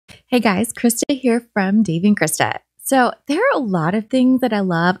Hey guys, Krista here from Dave and Krista. So there are a lot of things that I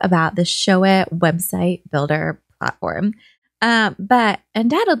love about the Showit website builder platform. But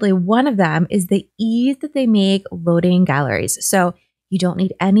undoubtedly one of them is the ease that they make loading galleries. So you don't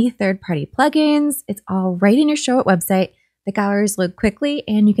need any third-party plugins. It's all right in your Showit website. The galleries load quickly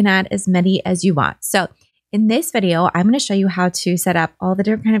and you can add as many as you want. So in this video, I'm going to show you how to set up all the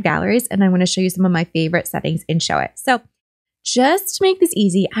different kind of galleries, and I'm going to show you some of my favorite settings in Showit. So just to make this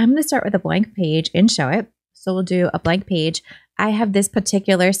easy, I'm going to start with a blank page in Showit. So we'll do a blank page. I have this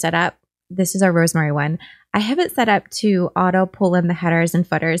particular setup. This is our Rosemary one. I have it set up to auto pull in the headers and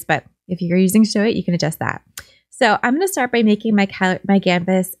footers, but if you're using Showit, you can adjust that. So I'm going to start by making my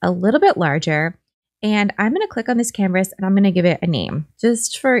canvas a little bit larger, and I'm going to click on this canvas and I'm going to give it a name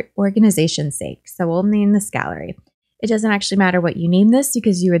just for organization's sake. So we'll name this gallery. It doesn't actually matter what you name this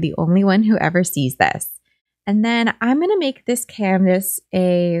because you are the only one who ever sees this. And then I'm going to make this canvas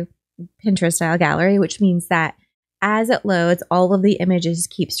a Pinterest style gallery, which means that as it loads, all of the images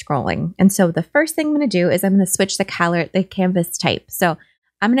keep scrolling. And so the first thing I'm going to do is I'm going to switch the canvas type. So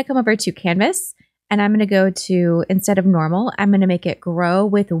I'm going to come over to canvas and I'm going to go to, instead of normal, I'm going to make it grow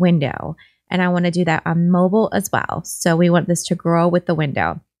with window. And I want to do that on mobile as well. So we want this to grow with the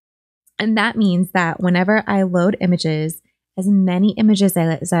window. And that means that whenever I load images, as many images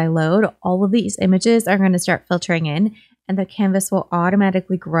as I load, all of these images are going to start filtering in and the canvas will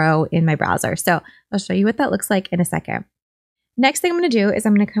automatically grow in my browser. So I'll show you what that looks like in a second. Next thing I'm going to do is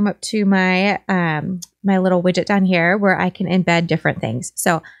I'm going to come up to my, my little widget down here where I can embed different things.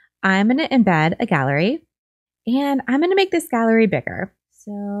 So I'm going to embed a gallery and I'm going to make this gallery bigger.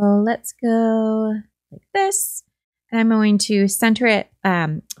 So let's go like this. And I'm going to center it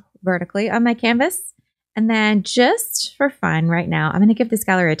vertically on my canvas. And then just for fun right now, I'm going to give this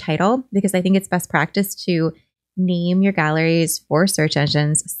gallery a title because I think it's best practice to name your galleries for search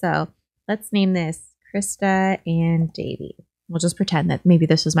engines. So let's name this Krista and Davey. We'll just pretend that maybe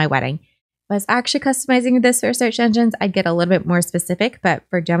this was my wedding. If I was actually customizing this for search engines, I'd get a little bit more specific, but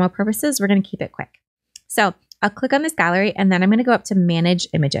for demo purposes, we're going to keep it quick. So I'll click on this gallery and then I'm going to go up to manage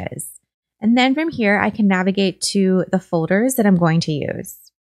images. And then from here, I can navigate to the folders that I'm going to use.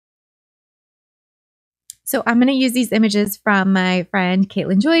 So I'm going to use these images from my friend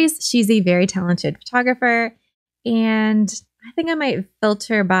Caitlin Joyce. She's a very talented photographer. And I think I might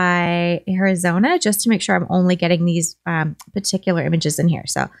filter by Arizona just to make sure I'm only getting these particular images in here.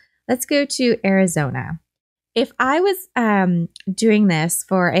 So let's go to Arizona. If I was doing this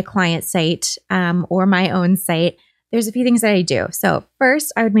for a client site or my own site, there's a few things that I do. So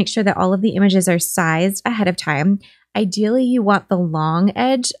first, I would make sure that all of the images are sized ahead of time. Ideally, you want the long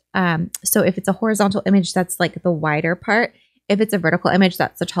edge. So if it's a horizontal image, that's like the wider part. If it's a vertical image,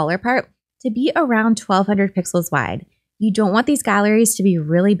 that's the taller part, to be around 1200 pixels wide. You don't want these galleries to be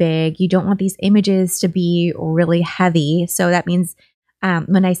really big. You don't want these images to be really heavy. So that means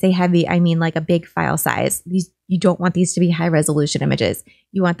when I say heavy, I mean like a big file size. You don't want these to be high resolution images.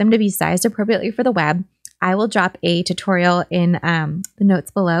 You want them to be sized appropriately for the web. I will drop a tutorial in the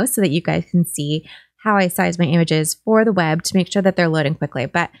notes below so that you guys can see how I size my images for the web to make sure that they're loading quickly.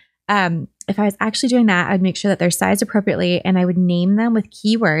 But if I was actually doing that, I'd make sure that they're sized appropriately and I would name them with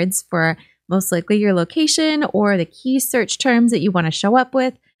keywords for most likely your location or the key search terms that you want to show up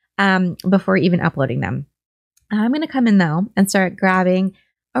with before even uploading them. I'm going to come in though and start grabbing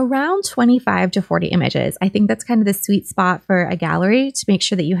around 25 to 40 images. I think that's kind of the sweet spot for a gallery to make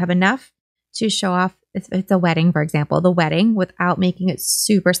sure that you have enough to show off, if it's a wedding, for example, the wedding without making it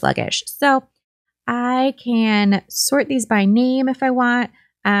super sluggish. So I can sort these by name if I want,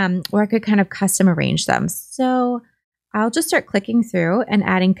 or I could kind of custom arrange them. So I'll just start clicking through and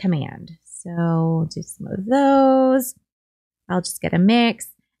adding command. So we'll do some of those. I'll just get a mix.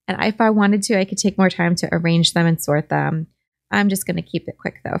 And if I wanted to, I could take more time to arrange them and sort them. I'm just going to keep it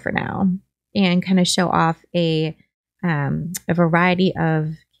quick though for now and kind of show off a variety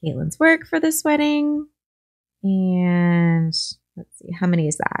of Caitlin's work for this wedding. And let's see, how many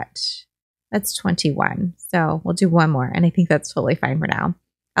is that? That's 21. So we'll do one more. And I think that's totally fine for now.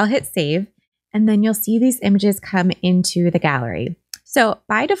 I'll hit save. And then you'll see these images come into the gallery. So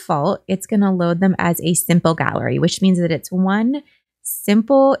by default, it's going to load them as a simple gallery, which means that it's one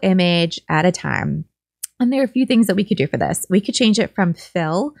simple image at a time. And there are a few things that we could do for this. We could change it from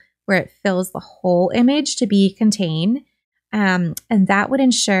fill, where it fills the whole image, to be contain. And that would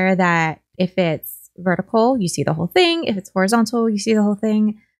ensure that if it's vertical, you see the whole thing. If it's horizontal, you see the whole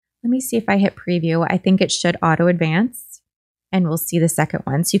thing. Let me see if I hit preview. I think it should auto advance and we'll see the second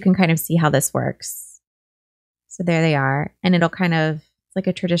one. So you can kind of see how this works. So there they are. And it'll kind of like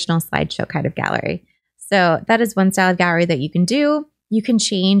a traditional slideshow kind of gallery. So that is one style of gallery that you can do. You can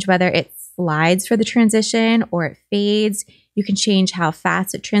change whether it slides for the transition or it fades. You can change how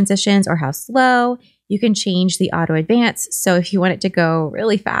fast it transitions or how slow. You can change the auto advance. So if you want it to go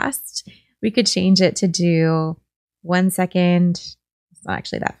really fast, we could change it to do 1 second. It's not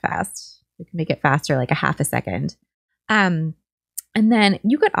actually that fast. We can make it faster, like a half a second. And then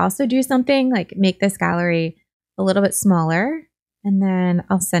you could also do something like make this gallery a little bit smaller, and then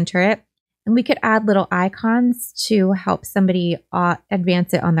I'll center it. And we could add little icons to help somebody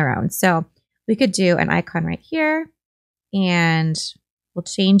advance it on their own. So we could do an icon right here, and we'll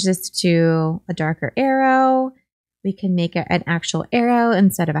change this to a darker arrow. We can make it an actual arrow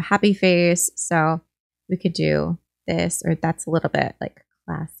instead of a happy face. So we could do this, or that's a little bit like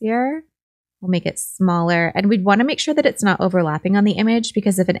classier. We'll make it smaller, and we'd want to make sure that it's not overlapping on the image,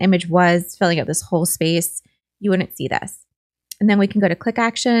 because if an image was filling up this whole space, you wouldn't see this. And then we can go to click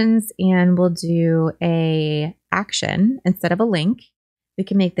actions, and we'll do a action instead of a link. We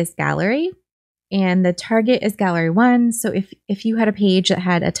can make this gallery, and the target is gallery 1. So if you had a page that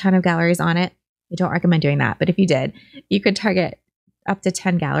had a ton of galleries on it, I don't recommend doing that, but if you did, you could target up to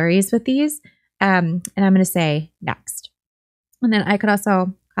 10 galleries with these. And I'm going to say next. And then I could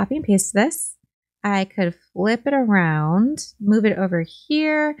also copy and paste this. I could flip it around, move it over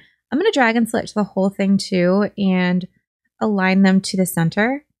here. I'm going to drag and select the whole thing too and align them to the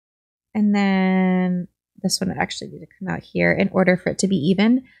center. And then this one would actually need to come out here in order for it to be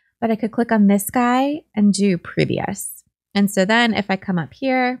even. But I could click on this guy and do previous. And so then if I come up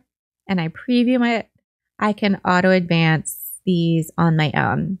here and I preview it, I can auto advance these on my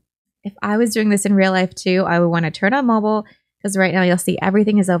own. If I was doing this in real life too, I would want to turn on mobile, because right now you'll see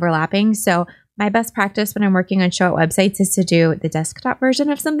everything is overlapping. So my best practice when I'm working on Showit websites is to do the desktop version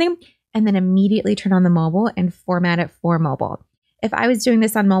of something and then immediately turn on the mobile and format it for mobile. If I was doing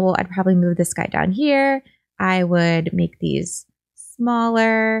this on mobile, I'd probably move this guy down here. I would make these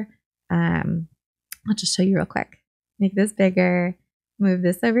smaller. I'll just show you real quick. Make this bigger, move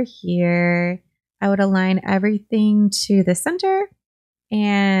this over here. I would align everything to the center.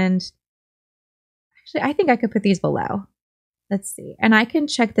 And actually, I think I could put these below. Let's see. And I can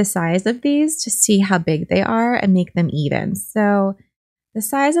check the size of these to see how big they are and make them even. So the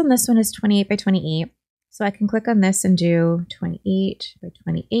size on this one is 28 by 28. So I can click on this and do 28 by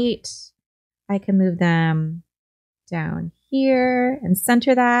 28. I can move them down here and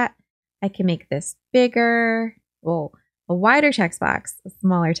center that. I can make this bigger, well, a wider text box, a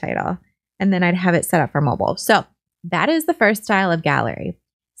smaller title, and then I'd have it set up for mobile. So that is the first style of gallery.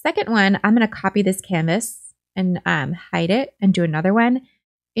 Second one, I'm going to copy this canvas and hide it and do another one.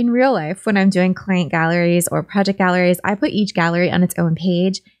 In real life, when I'm doing client galleries or project galleries, I put each gallery on its own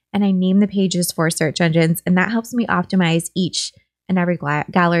page and I name the pages for search engines, and that helps me optimize each and every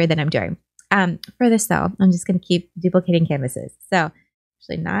gallery that I'm doing. For this though, I'm just going to keep duplicating canvases. So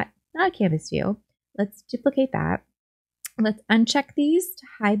actually not a canvas view. Let's duplicate that. Let's uncheck these to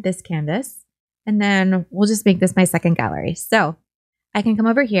hide this canvas. And then we'll just make this my second gallery. So I can come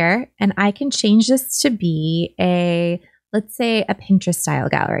over here and I can change this to be let's say a Pinterest style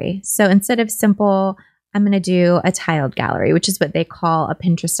gallery. So instead of simple, I'm going to do a tiled gallery, which is what they call a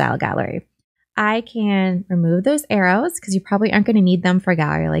Pinterest style gallery. I can remove those arrows because you probably aren't going to need them for a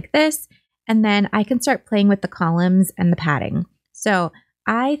gallery like this. And then I can start playing with the columns and the padding. So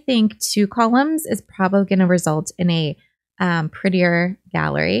I think 2 columns is probably going to result in a prettier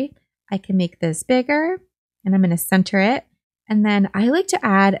gallery. I can make this bigger and I'm going to center it. And then I like to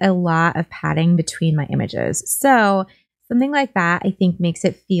add a lot of padding between my images. So something like that, I think, makes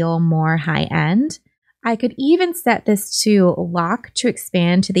it feel more high end. I could even set this to lock to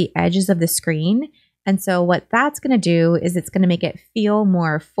expand to the edges of the screen. And so what that's going to do is it's going to make it feel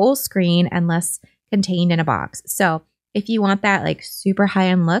more full screen and less contained in a box. So if you want that like super high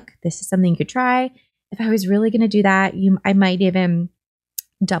end look, this is something you could try. If I was really going to do that, I might even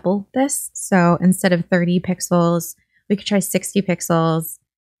double this. So instead of 30 pixels, we could try 60 pixels.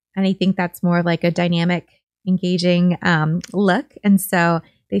 And I think that's more like a dynamic, engaging look. And so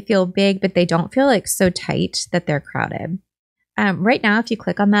they feel big, but they don't feel like so tight that they're crowded. Right now, if you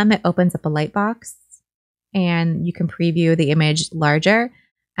click on them, it opens up a light box and you can preview the image larger.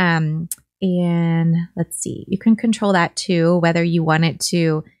 And let's see, you can control that too, whether you want it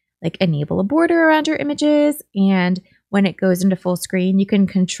to like enable a border around your images. And when it goes into full screen, you can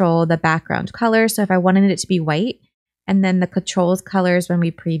control the background color. So if I wanted it to be white and then the controls colors when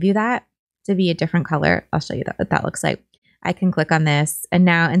we preview that to be a different color, I'll show you what that looks like. I can click on this. And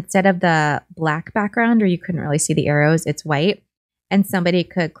now instead of the black background where you couldn't really see the arrows, it's white. And somebody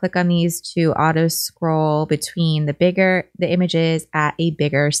could click on these to auto scroll between the images at a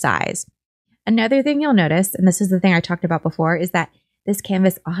bigger size. Another thing you'll notice, and this is the thing I talked about before, is that this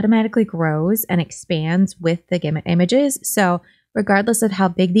canvas automatically grows and expands with the images. So regardless of how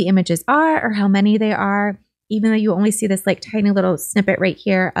big the images are or how many they are, even though you only see this like tiny little snippet right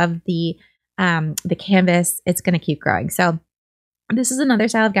here of the canvas, it's going to keep growing. So this is another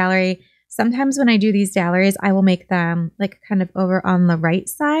style of gallery. Sometimes when I do these galleries, I will make them like kind of over on the right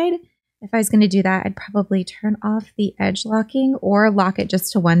side. If I was going to do that, I'd probably turn off the edge locking or lock it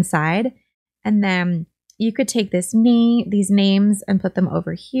just to one side. And then you could take these names and put them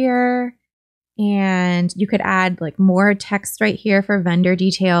over here. And you could add like more text right here for vendor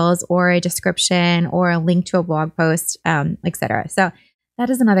details or a description or a link to a blog post, etc. So that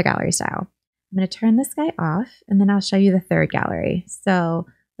is another gallery style. I'm going to turn this guy off and then I'll show you the third gallery. So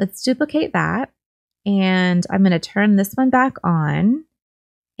let's duplicate that. And I'm going to turn this one back on.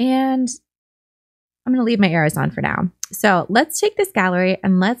 And I'm going to leave my arrows on for now. So let's take this gallery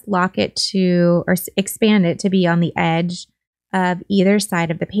and let's lock it to, or expand it to be on the edge of either side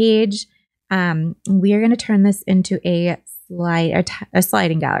of the page. We are going to turn this into a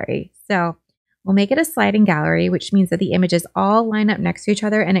sliding gallery. So we'll make it a sliding gallery, which means that the images all line up next to each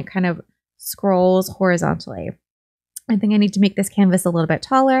other and it kind of scrolls horizontally. I think I need to make this canvas a little bit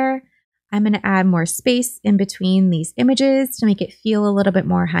taller. I'm going to add more space in between these images to make it feel a little bit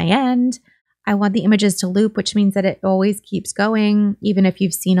more high end. I want the images to loop, which means that it always keeps going, even if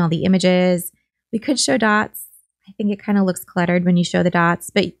you've seen all the images. We could show dots. I think it kind of looks cluttered when you show the dots,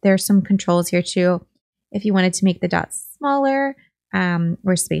 but there's some controls here too. If you wanted to make the dots smaller,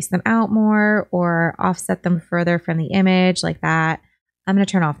 or space them out more, or offset them further from the image like that, I'm going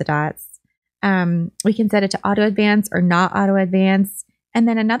to turn off the dots. We can set it to auto advance or not auto advance. And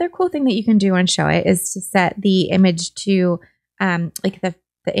then another cool thing that you can do on Showit is to set the image to like the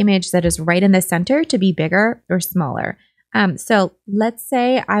image that is right in the center to be bigger or smaller. So let's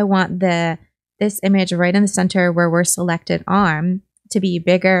say I want this image right in the center where we're selected on to be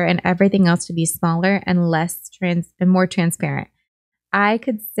bigger and everything else to be smaller and more transparent. I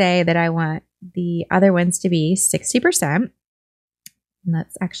could say that I want the other ones to be 60%. And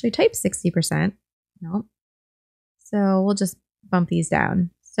let's actually type 60%. Nope. So we'll just bump these down.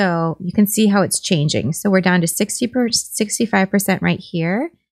 So you can see how it's changing. So we're down to 65% right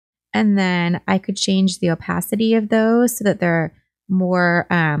here. And then I could change the opacity of those so that they're more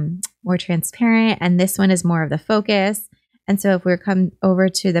transparent. And this one is more of the focus. And so if we come over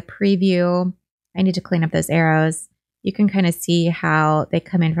to the preview, I need to clean up those arrows. You can kind of see how they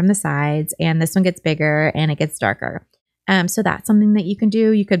come in from the sides, and this one gets bigger and it gets darker. So that's something that you can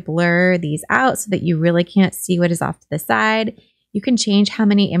do. You could blur these out so that you really can't see what is off to the side. You can change how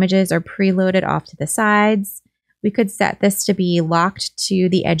many images are preloaded off to the sides. We could set this to be locked to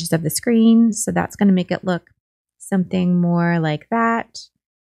the edges of the screen. So that's going to make it look something more like that.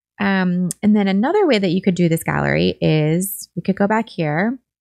 And then another way that you could do this gallery is we could go back here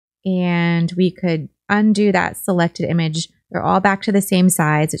and we could undo that selected image. They're all back to the same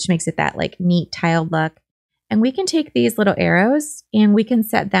size, which makes it that like neat tiled look. And we can take these little arrows and we can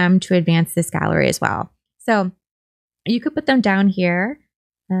set them to advance this gallery as well. So you could put them down here.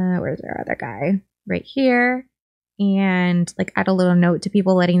 Where's our other guy? Right here. And like add a little note to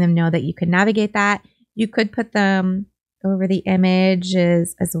people letting them know that you can navigate that. You could put them over the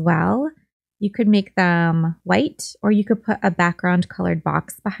images as well. You could make them white, or you could put a background colored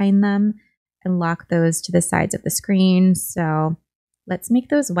box behind them and lock those to the sides of the screen. So let's make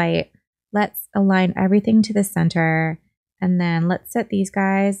those white. Let's align everything to the center. And then let's set these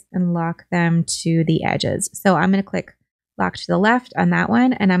guys and lock them to the edges. So I'm going to click lock to the left on that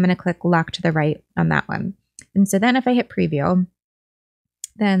one, and I'm going to click lock to the right on that one. And so then if I hit preview,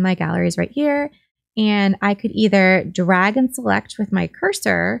 then my gallery is right here. And I could either drag and select with my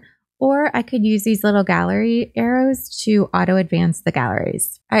cursor, or I could use these little gallery arrows to auto advance the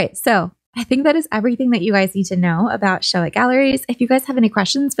galleries. All right, so I think that is everything that you guys need to know about Showit galleries. If you guys have any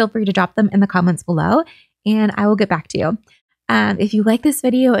questions, feel free to drop them in the comments below and I will get back to you. If you like this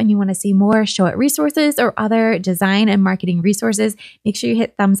video and you want to see more Showit resources or other design and marketing resources, make sure you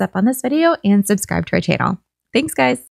hit thumbs up on this video and subscribe to our channel. Thanks, guys.